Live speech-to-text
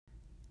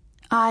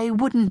I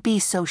wouldn't be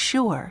so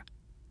sure,"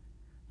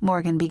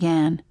 Morgan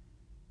began.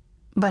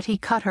 But he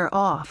cut her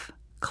off,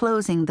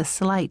 closing the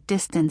slight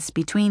distance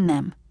between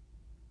them.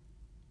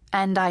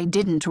 "And I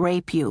didn't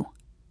rape you."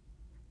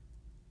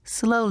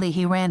 Slowly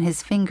he ran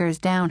his fingers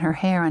down her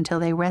hair until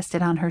they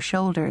rested on her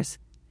shoulders.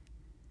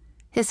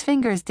 His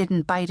fingers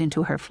didn't bite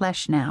into her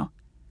flesh now,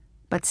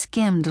 but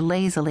skimmed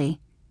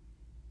lazily.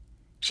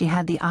 She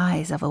had the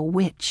eyes of a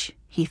witch,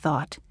 he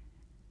thought,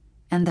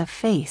 and the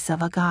face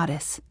of a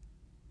goddess.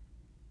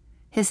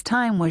 His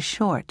time was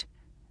short,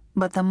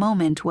 but the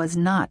moment was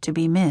not to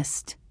be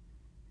missed.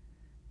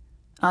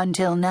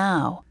 "Until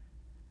now,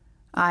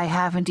 I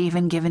haven't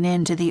even given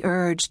in to the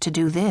urge to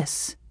do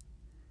this."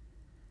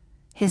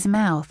 His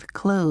mouth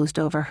closed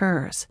over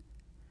hers,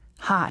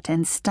 hot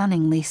and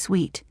stunningly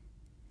sweet.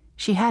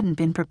 She hadn't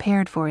been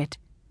prepared for it.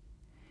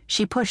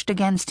 She pushed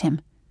against him,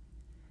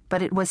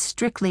 but it was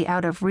strictly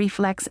out of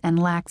reflex and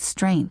lacked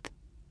strength.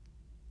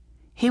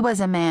 He was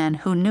a man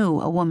who knew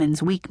a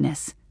woman's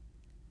weakness.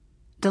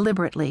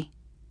 Deliberately,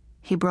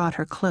 he brought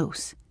her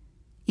close,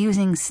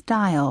 using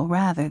style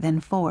rather than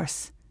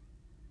force.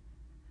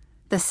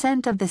 The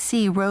scent of the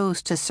sea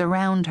rose to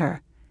surround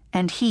her,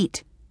 and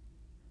heat,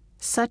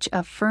 such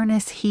a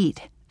furnace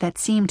heat that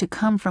seemed to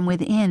come from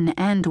within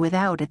and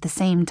without at the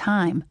same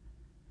time.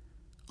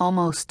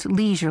 Almost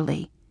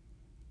leisurely,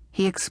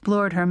 he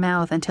explored her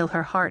mouth until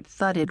her heart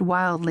thudded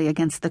wildly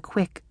against the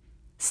quick,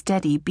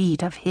 steady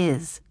beat of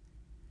his.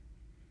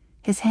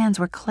 His hands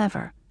were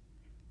clever,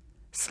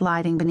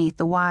 sliding beneath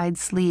the wide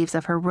sleeves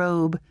of her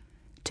robe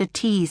to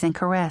tease and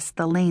caress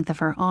the length of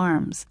her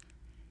arms,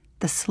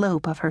 the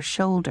slope of her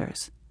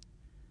shoulders.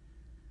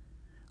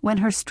 When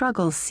her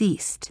struggles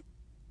ceased,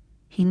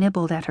 he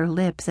nibbled at her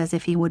lips as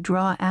if he would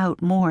draw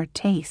out more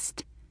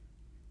taste.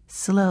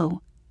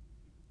 Slow,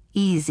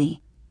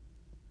 easy.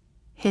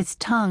 His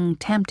tongue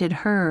tempted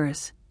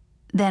hers,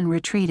 then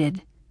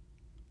retreated,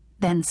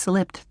 then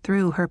slipped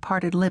through her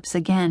parted lips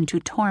again to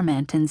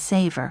torment and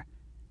savor.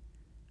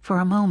 For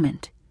a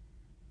moment,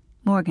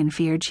 Morgan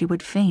feared she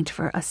would faint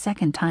for a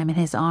second time in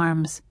his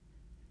arms.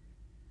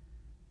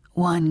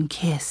 "One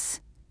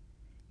kiss,"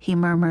 he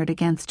murmured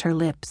against her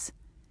lips,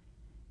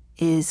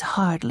 "is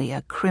hardly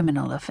a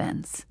criminal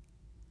offense."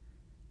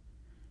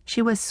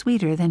 She was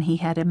sweeter than he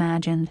had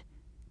imagined,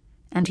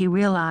 and he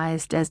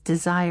realized as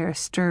desire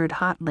stirred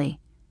hotly,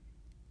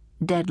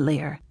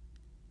 deadlier.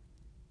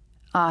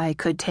 "I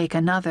could take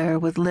another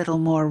with little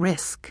more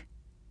risk."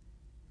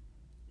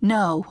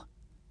 "No."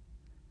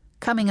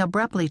 Coming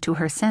abruptly to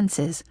her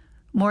senses,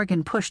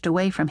 Morgan pushed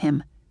away from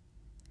him.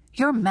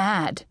 "You're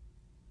mad.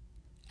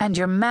 And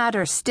you're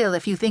madder still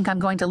if you think I'm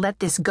going to let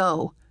this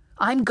go.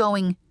 I'm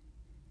going—"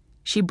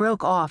 She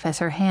broke off as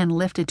her hand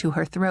lifted to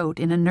her throat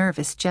in a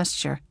nervous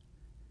gesture.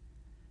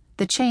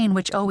 The chain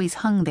which always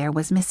hung there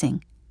was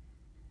missing.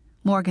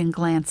 Morgan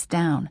glanced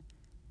down,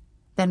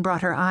 then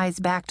brought her eyes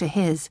back to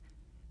his,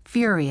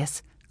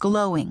 furious,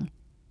 glowing.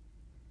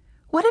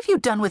 "What have you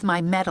done with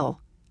my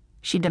medal?"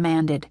 she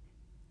demanded.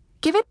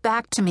 "Give it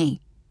back to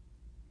me."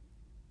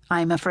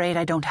 "I'm afraid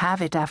I don't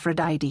have it,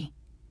 Aphrodite."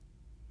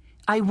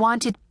 "I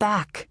want it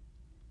back."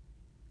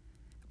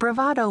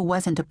 Bravado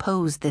wasn't a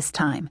pose this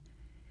time.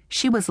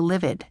 She was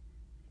livid.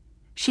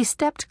 She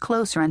stepped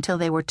closer until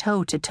they were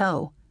toe to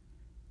toe.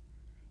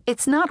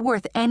 "It's not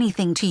worth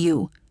anything to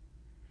you.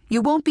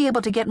 You won't be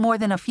able to get more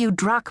than a few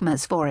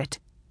drachmas for it."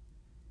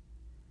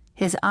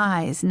 His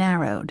eyes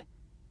narrowed.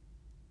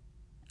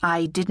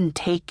 "I didn't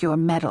take your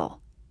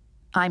medal.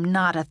 I'm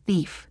not a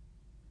thief."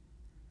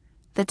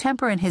 The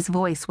temper in his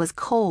voice was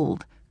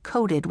cold,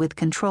 coated with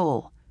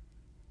control.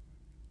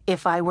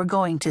 "If I were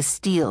going to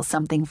steal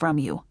something from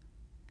you,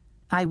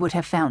 I would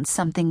have found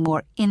something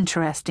more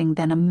interesting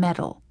than a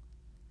medal."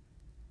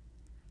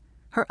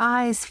 Her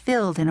eyes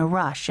filled in a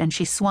rush, and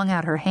she swung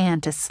out her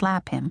hand to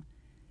slap him.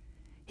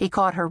 He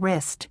caught her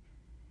wrist,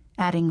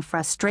 adding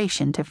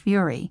frustration to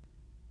fury.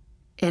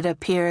 "It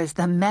appears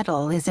the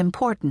medal is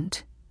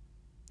important,"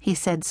 he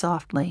said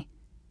softly,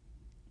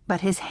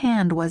 but his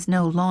hand was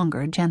no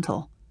longer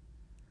gentle.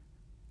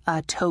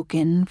 "A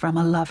token from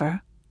a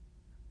lover?"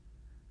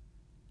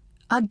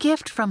 "A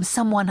gift from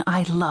someone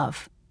I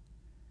love,"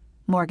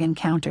 Morgan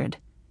countered.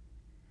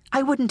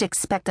 "I wouldn't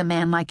expect a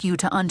man like you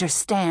to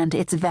understand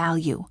its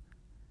value."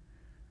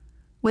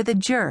 With a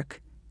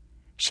jerk,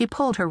 she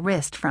pulled her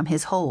wrist from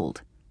his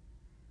hold.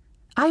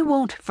 "I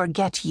won't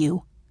forget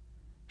you,"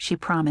 she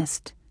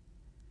promised,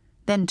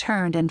 then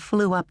turned and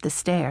flew up the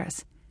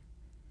stairs.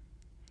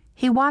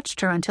 He watched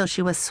her until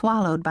she was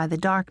swallowed by the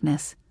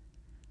darkness.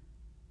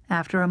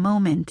 After a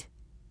moment,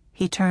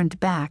 he turned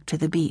back to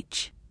the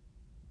beach.